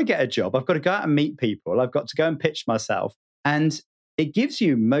get a job. I've got to go out and meet people. I've got to go and pitch myself. And it gives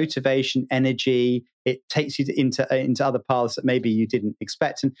you motivation, energy. It takes you into other paths that maybe you didn't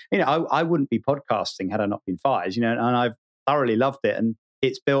expect. And, I wouldn't be podcasting had I not been fired, and I've thoroughly loved it. And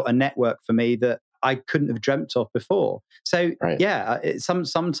it's built a network for me that I couldn't have dreamt of before. So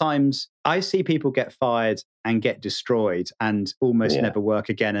sometimes I see people get fired and get destroyed and almost never work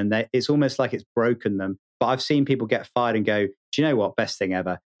again. And it's almost like it's broken them. But I've seen people get fired and go, do you know what? Best thing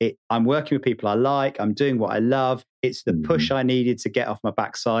ever. I'm working with people I like. I'm doing what I love. It's the push I needed to get off my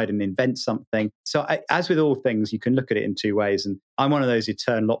backside and invent something. So as with all things, you can look at it in two ways. And I'm one of those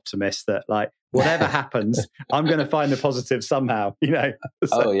eternal optimists that, like, whatever happens, I'm going to find the positive somehow, So.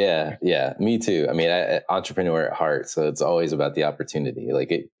 Oh, yeah. Me too. I mean, entrepreneur at heart. So it's always about the opportunity.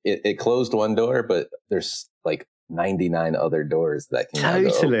 Like it closed one door, but there's like 99 other doors that can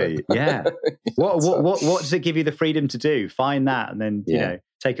totally. Yeah. What does it give you the freedom to do? Find that and then,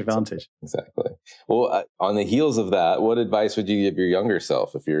 take advantage. Exactly. Well, on the heels of that, what advice would you give your younger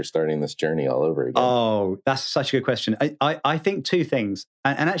self if you're starting this journey all over again? Oh, that's such a good question. I think two things.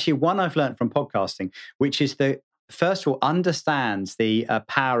 And actually one I've learned from podcasting, which is first of all, understands the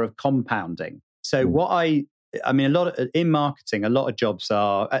power of compounding. So in marketing, a lot of jobs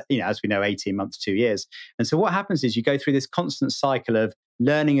are, as we know, 18 months, 2 years. And so what happens is you go through this constant cycle of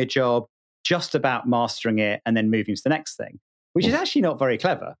learning a job, just about mastering it, and then moving to the next thing, which is actually not very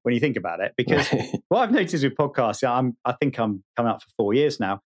clever when you think about it. Because what I've noticed with podcasts, I think I'm coming up for 4 years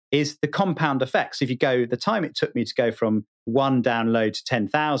now, is the compound effects. If you go, the time it took me to go from 1 download to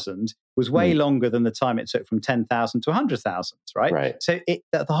 10,000 was way longer than the time it took from 10,000 to 100,000, right? So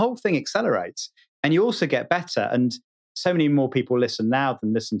the whole thing accelerates. And you also get better. And so many more people listen now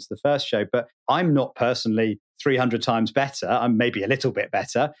than listen to the first show. But I'm not personally 300 times better. I'm maybe a little bit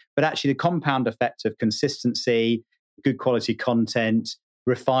better. But actually, the compound effect of consistency, good quality content,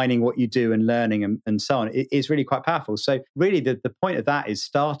 refining what you do and learning and so on is really quite powerful. So really, the point of that is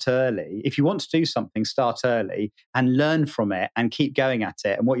start early. If you want to do something, start early and learn from it and keep going at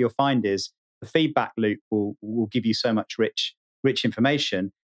it. And what you'll find is the feedback loop will give you so much rich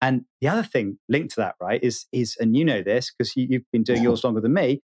information. And the other thing linked to that, right, is and you know this because you've been doing yours longer than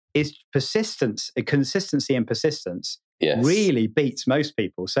me, is persistence, consistency and persistence really beats most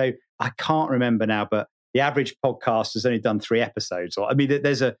people. So I can't remember now, but the average podcast has only done 3 episodes.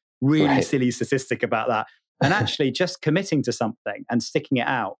 There's a really silly statistic about that. And actually just committing to something and sticking it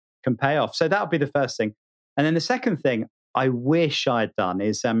out can pay off. So that would be the first thing. And then the second thing I wish I had done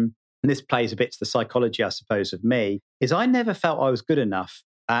is, and this plays a bit to the psychology, I suppose, of me, is I never felt I was good enough.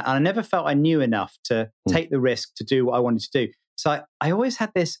 And I never felt I knew enough to take the risk to do what I wanted to do. So I always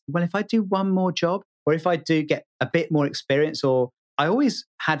had this, well, if I do one more job, or if I do get a bit more experience, or I always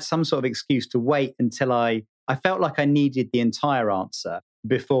had some sort of excuse to wait until I felt like I needed the entire answer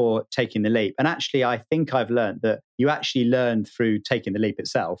before taking the leap. And actually, I think I've learned that you actually learn through taking the leap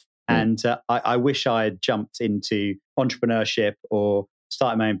itself. And I wish I had jumped into entrepreneurship or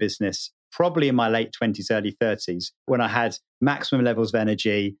started my own business probably in my late 20s, early 30s, when I had maximum levels of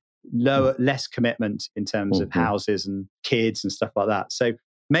energy, less commitment in terms of houses and kids and stuff like that. So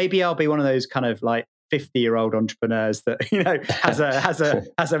maybe I'll be one of those kind of like 50-year-old entrepreneurs that,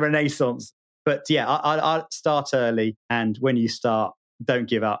 has a renaissance. But yeah, I'll start early. And when you start, don't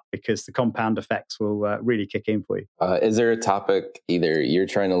give up, because the compound effects will really kick in for you. Is there a topic either you're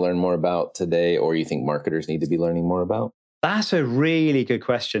trying to learn more about today, or you think marketers need to be learning more about? That's a really good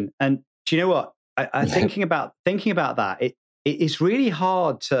question. And do you know what? I thinking about that, it's really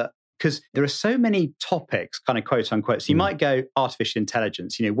hard to, because there are so many topics, kind of quote unquote. So you might go artificial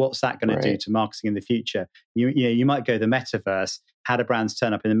intelligence. What's that going to do to marketing in the future? You might go the metaverse. How do brands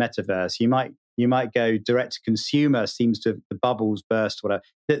turn up in the metaverse? You might go direct to consumer. Seems to the bubbles burst. Whatever.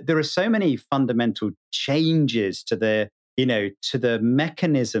 There are so many fundamental changes to the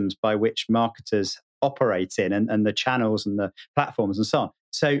mechanisms by which marketers operate in, and the channels and the platforms and so on.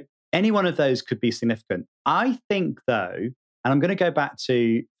 So any one of those could be significant. I think, though, and I'm going to go back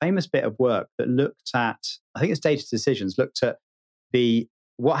to a famous bit of work that looked at, I think it's data decisions, looked at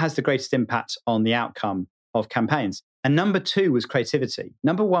what has the greatest impact on the outcome of campaigns. And number 2 was creativity.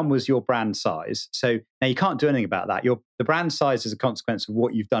 Number 1 was your brand size. So now you can't do anything about that. The brand size is a consequence of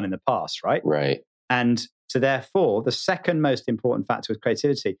what you've done in the past, right? Right. And so therefore, the second most important factor was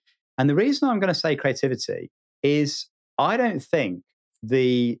creativity. And the reason I'm going to say creativity is I don't think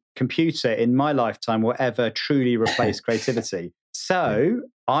the computer in my lifetime will ever truly replace creativity. So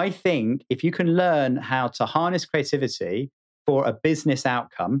I think if you can learn how to harness creativity for a business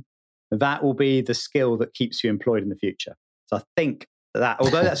outcome, that will be the skill that keeps you employed in the future. So I think that,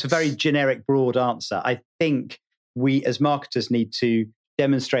 although that's a very generic, broad answer, I think we as marketers need to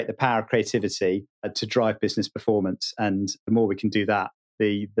demonstrate the power of creativity to drive business performance. And the more we can do that,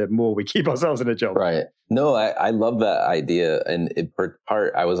 the more we keep ourselves in a job. Right. No, I love that idea. And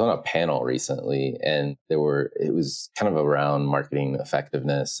I was on a panel recently, and it was kind of around marketing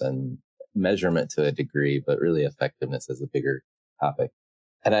effectiveness and measurement to a degree, but really effectiveness is a bigger topic.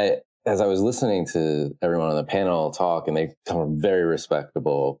 And as I was listening to everyone on the panel talk, and they come from very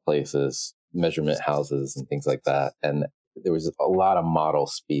respectable places, measurement houses and things like that. And there was a lot of model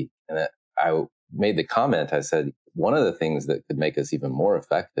speak. And I made the comment, I said, one of the things that could make us even more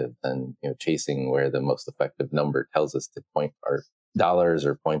effective than chasing where the most effective number tells us to point our dollars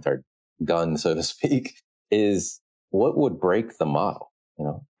or point our gun, so to speak, is what would break the model?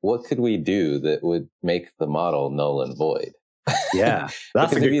 What could we do that would make the model null and void? Yeah,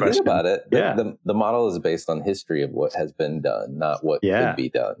 that's a good question. If you think about it, yeah. the model is based on history of what has been done, not what could be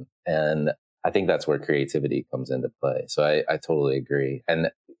done. And I think that's where creativity comes into play. So I totally agree.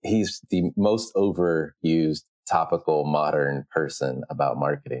 And he's the most overused topical modern person about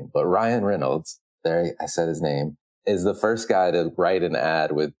marketing. But Ryan Reynolds, there I said his name, is the first guy to write an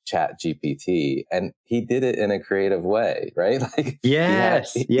ad with Chat GPT, and he did it in a creative way, right? Like he had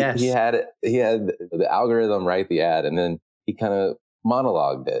the algorithm write the ad, and then he kind of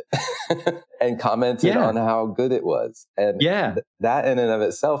monologued it and commented on how good it was. And that in and of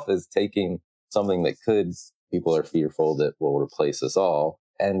itself is taking something that people are fearful that will replace us all,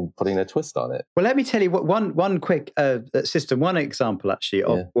 and putting a twist on it. Well, let me tell you one quick System1 example, actually,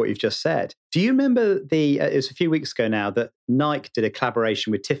 of what you've just said. Do you remember it was a few weeks ago now that Nike did a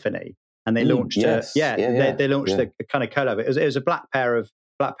collaboration with Tiffany, and they launched they launched a kind of collab. It was a black pair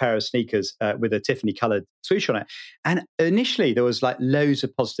of sneakers with a Tiffany colored swoosh on it. And initially there was like loads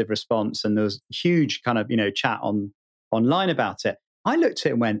of positive response, and there was huge kind of, chat online about it. I looked at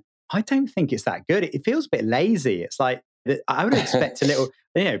it and went, I don't think it's that good. It feels a bit lazy. It's like, I would expect a little,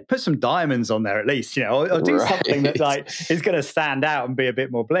 put some diamonds on there at least, or do something that like is going to stand out and be a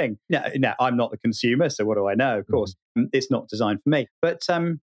bit more bling. No, I'm not the consumer, so what do I know? Of course, it's not designed for me. But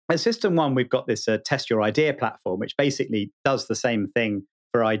at System1, we've got this Test Your Idea platform, which basically does the same thing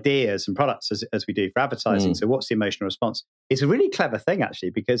for ideas and products as we do for advertising. So what's the emotional response? It's a really clever thing,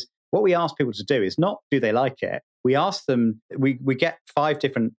 actually, because what we ask people to do is not do they like it. We ask them, we get 5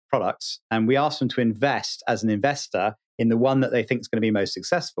 different products, and we ask them to invest as an investor in the one that they think is going to be most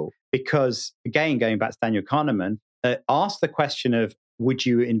successful. Because again, going back to Daniel Kahneman, ask the question of, would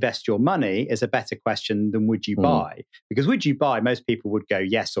you invest your money, is a better question than would you buy? Because would you buy, most people would go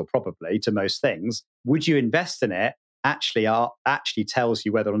yes or probably to most things. Would you invest in it? Actually tells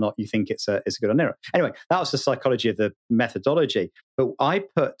you whether or not you think it's a good or not. Anyway, that was the psychology of the methodology. But I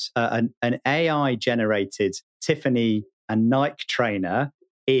put an AI generated Tiffany and Nike trainer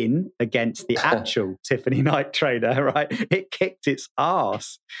in against the actual Tiffany Nike trainer, right? It kicked its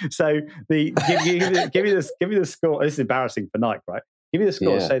ass. So give me the score. This is embarrassing for Nike, right? Give me the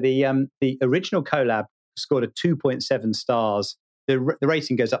score. Yeah. So the original collab scored a 2.7 stars. The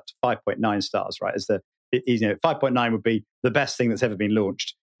rating goes up to 5.9 stars, right? 5.9 would be the best thing that's ever been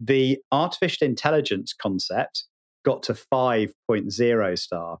launched. The artificial intelligence concept got to 5.0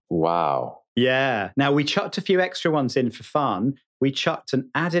 star. Wow. Yeah. Now, we chucked a few extra ones in for fun. We chucked an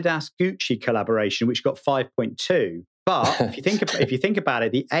Adidas Gucci collaboration, which got 5.2. But if you think about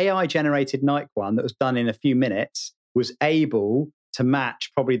it, the AI generated Nike one that was done in a few minutes was able to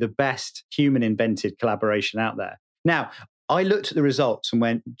match probably the best human invented collaboration out there. Now, I looked at the results and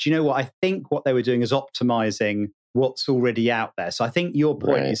went, do you know what? I think what they were doing is optimizing what's already out there. So I think your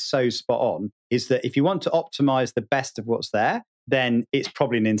point is so spot on, is that if you want to optimize the best of what's there, then it's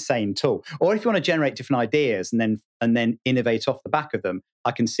probably an insane tool. Or if you want to generate different ideas and then innovate off the back of them,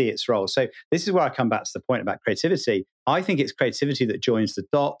 I can see its role. So this is where I come back to the point about creativity. I think it's creativity that joins the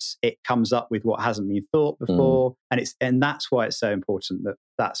dots. It comes up with what hasn't been thought before. And that's why it's so important that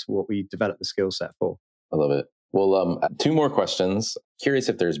that's what we develop the skill set for. I love it. Well, 2 more questions. Curious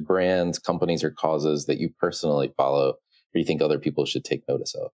if there's brands, companies, or causes that you personally follow or you think other people should take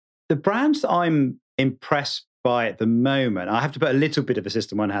notice of. The brands that I'm impressed by at the moment, I have to put a little bit of a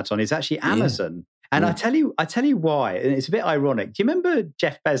System1 hat on, is actually Amazon. And I tell you why, and it's a bit ironic. Do you remember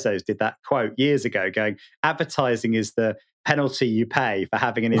Jeff Bezos did that quote years ago going, advertising is the penalty you pay for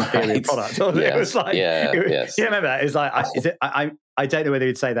having an inferior product? Yes. It was like, yes. You remember that? It's like, I don't know whether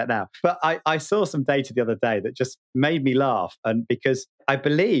he'd say that now, but I saw some data the other day that just made me laugh. And because I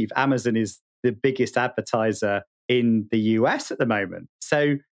believe Amazon is the biggest advertiser in the US at the moment.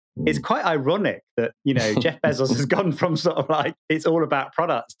 So it's quite ironic that, Jeff Bezos has gone from sort of like, it's all about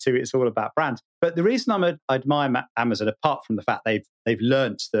products to it's all about brands. But the reason I admire Amazon, apart from the fact they've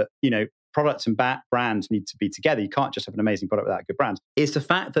learnt that, products and brands need to be together. You can't just have an amazing product without a good brand. Is the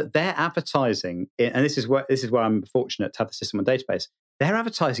fact that their advertising, and this is where I'm fortunate to have the System1 database. Their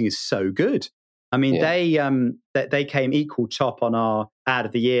advertising is so good. I mean, they came equal top on our ad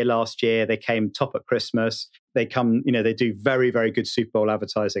of the year last year. They came top at Christmas. They do very, very good Super Bowl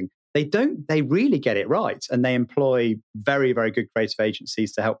advertising. They really get it right, and they employ very, very good creative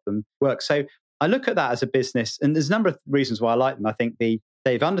agencies to help them work. So I look at that as a business, and there's a number of reasons why I like them. I think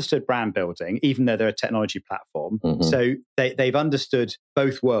they've understood brand building, even though they're a technology platform. Mm-hmm. So they've understood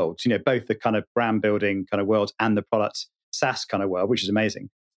both worlds, both the kind of brand building kind of world and the product SaaS kind of world, which is amazing.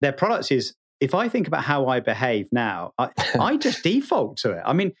 Their products is, if I think about how I behave now, I just default to it.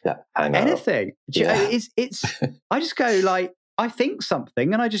 I mean, anything. It's I just go like, I think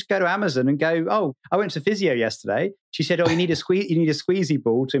something and I just go to Amazon and go, oh, I went to physio yesterday. She said, oh, you need a squeezy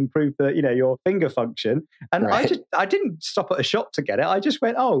ball to improve your finger function. And I didn't stop at a shop to get it. I just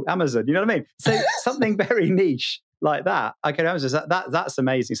went, oh, Amazon, you know what I mean? So something very niche like that, I go to Amazon. That's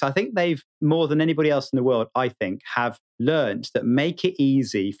amazing. So I think they've, more than anybody else in the world, I think, have learned that make it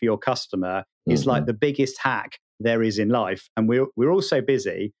easy for your customer is like the biggest hack there is in life. And we're all so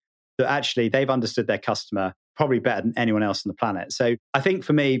busy that actually they've understood their customer probably better than anyone else on the planet. So I think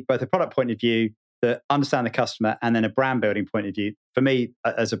for me, both a product point of view, the understand the customer, and then a brand building point of view, for me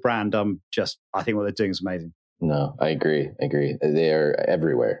as a brand, I think what they're doing is amazing. No, I agree. They are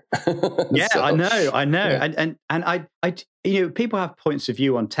everywhere. Yeah, so, I know. Yeah. And I people have points of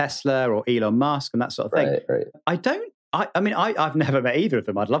view on Tesla or Elon Musk and that sort of thing. Right. I've never met either of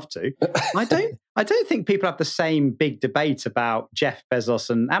them. I'd love to. I don't think people have the same big debate about Jeff Bezos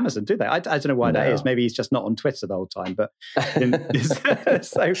and Amazon, do they? I don't know why that is. Maybe he's just not on Twitter the whole time. But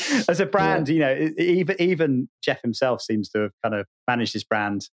so as a brand, even Jeff himself seems to have kind of managed his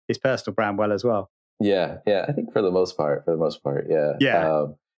personal brand well as well. Yeah. I think for the most part, yeah. Yeah.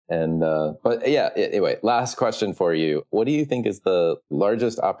 Anyway, last question for you. What do you think is the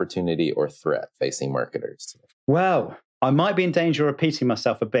largest opportunity or threat facing marketers? Well, I might be in danger of repeating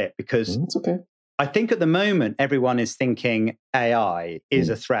myself a bit because it's okay. I think at the moment, everyone is thinking AI is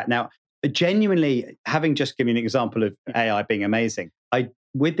a threat. Now, genuinely, having just given you an example of AI being amazing,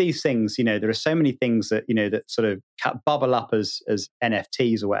 with these things, there are so many things that, that sort of bubble up as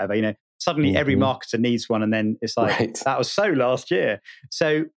NFTs or whatever, suddenly every marketer needs one. And then it's like, that was so last year.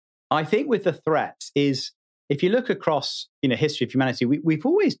 So I think with the threats is, if you look across, history of humanity, we've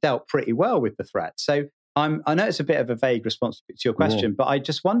always dealt pretty well with the threats. So I know it's a bit of a vague response to your question, but I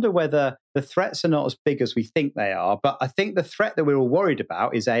just wonder whether the threats are not as big as we think they are. But I think the threat that we're all worried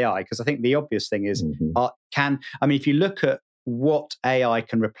about is AI, because I think the obvious thing is, if you look at what AI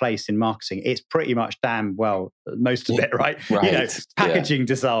can replace in marketing, it's pretty much damn well most of it, right? Packaging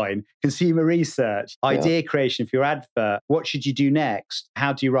design, consumer research, idea creation for your advert. What should you do next?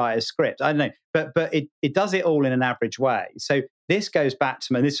 How do you write a script? I don't know, but it does it all in an average way. So this goes back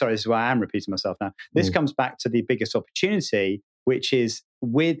to this is why I am repeating myself now. This comes back to the biggest opportunity, which is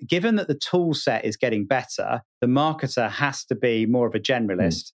given that the tool set is getting better, the marketer has to be more of a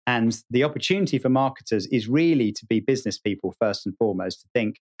generalist. And the opportunity for marketers is really to be business people first and foremost, to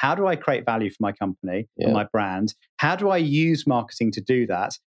think, how do I create value for my company, for my brand? How do I use marketing to do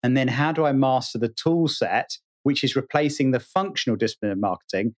that? And then how do I master the tool set, which is replacing the functional discipline of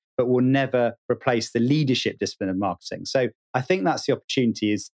marketing, but will never replace the leadership discipline of marketing. So I think that's the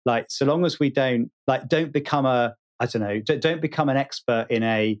opportunity, is like, so long as we don't become don't become an expert in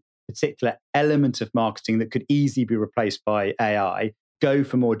a particular element of marketing that could easily be replaced by AI. Go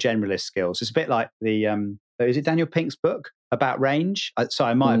for more generalist skills. It's a bit like is it Daniel Pink's book about range?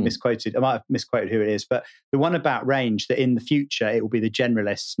 I might have misquoted who it is, but the one about range, that in the future, it will be the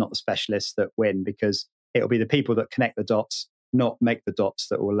generalists, not the specialists, that win, because it will be the people that connect the dots, not make the dots,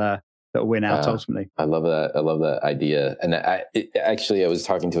 that will win out ultimately. I love that idea. And I was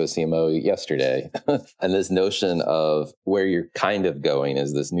talking to a CMO yesterday, and this notion of where you're kind of going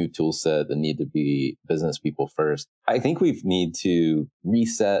is this new tool set that need to be business people first. I think we need to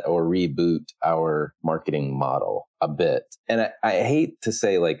reset or reboot our marketing model a bit. And I hate to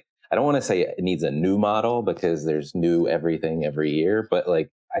say, I don't want to say it needs a new model because there's new everything every year, but like,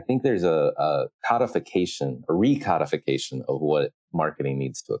 I think there's a codification, a recodification of what marketing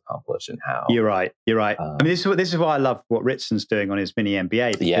needs to accomplish and how. You're right. I mean, this is why I love what Ritson's doing on his mini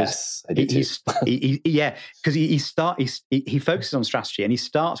MBA. Yes, I do too. Because he focuses on strategy and he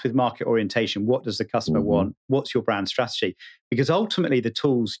starts with market orientation. What does the customer want? What's your brand strategy? Because ultimately the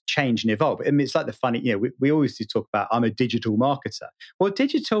tools change and evolve. I mean, it's like the funny, we always do talk about, I'm a digital marketer. Well,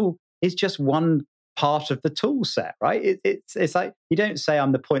 digital is just one part of the tool set, right? It's like, you don't say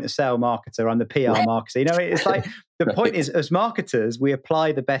I'm the point of sale marketer, I'm the PR marketer. It's like the point is, as marketers, we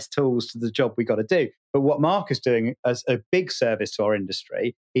apply the best tools to the job we got to do. But what Mark is doing as a big service to our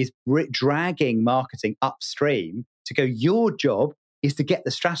industry is dragging marketing upstream to go, your job is to get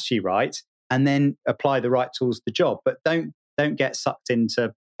the strategy right and then apply the right tools to the job. But don't get sucked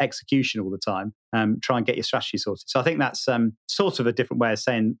into execution all the time. Try and get your strategy sorted. So I think that's sort of a different way of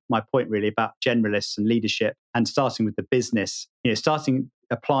saying my point, really, about generalists and leadership and starting with the business,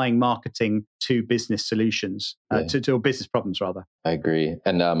 applying marketing to business solutions, to business problems, rather. I agree.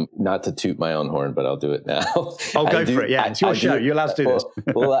 And not to toot my own horn, but I'll do it now. I'll go for it. Yeah, it's your show. You're allowed to do this.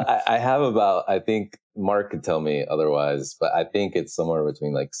 I have I think Mark could tell me otherwise, but I think it's somewhere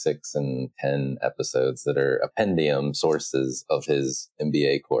between like 6 and 10 episodes that are appendium sources of his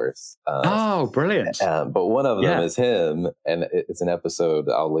MBA course. Brilliant. But one of them is him, and it's an episode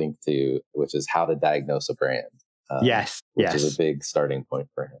I'll link to, which is how to diagnose a brand. Which is a big starting point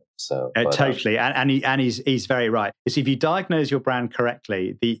for him. So totally, and he's very right. It's if you diagnose your brand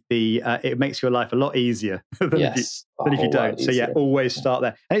correctly, it makes your life a lot easier than if you don't. So always start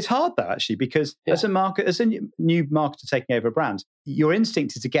there. And it's hard though, actually, because as a new marketer taking over a brand, your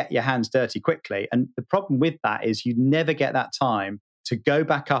instinct is to get your hands dirty quickly. And the problem with that is you never get that time to go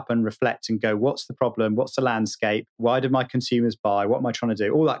back up and reflect and go, what's the problem? What's the landscape? Why do my consumers buy? What am I trying to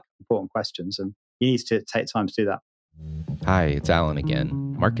do? All that important questions. And you need to take time to do that. Hi, it's Alan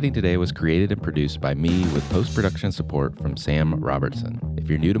again. Marketing Today was created and produced by me with post-production support from Sam Robertson. If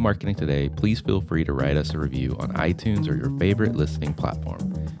you're new to Marketing Today, please feel free to write us a review on iTunes or your favorite listening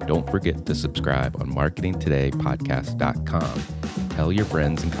platform. Don't forget to subscribe on marketingtodaypodcast.com. Tell your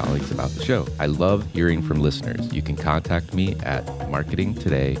friends and colleagues about the show. I love hearing from listeners. You can contact me at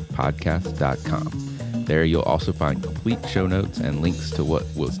marketingtodaypodcast.com. There you'll also find complete show notes and links to what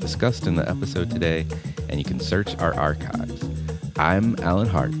was discussed in the episode today, and you can search our archives. I'm Alan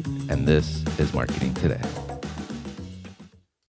Hart, and this is Marketing Today.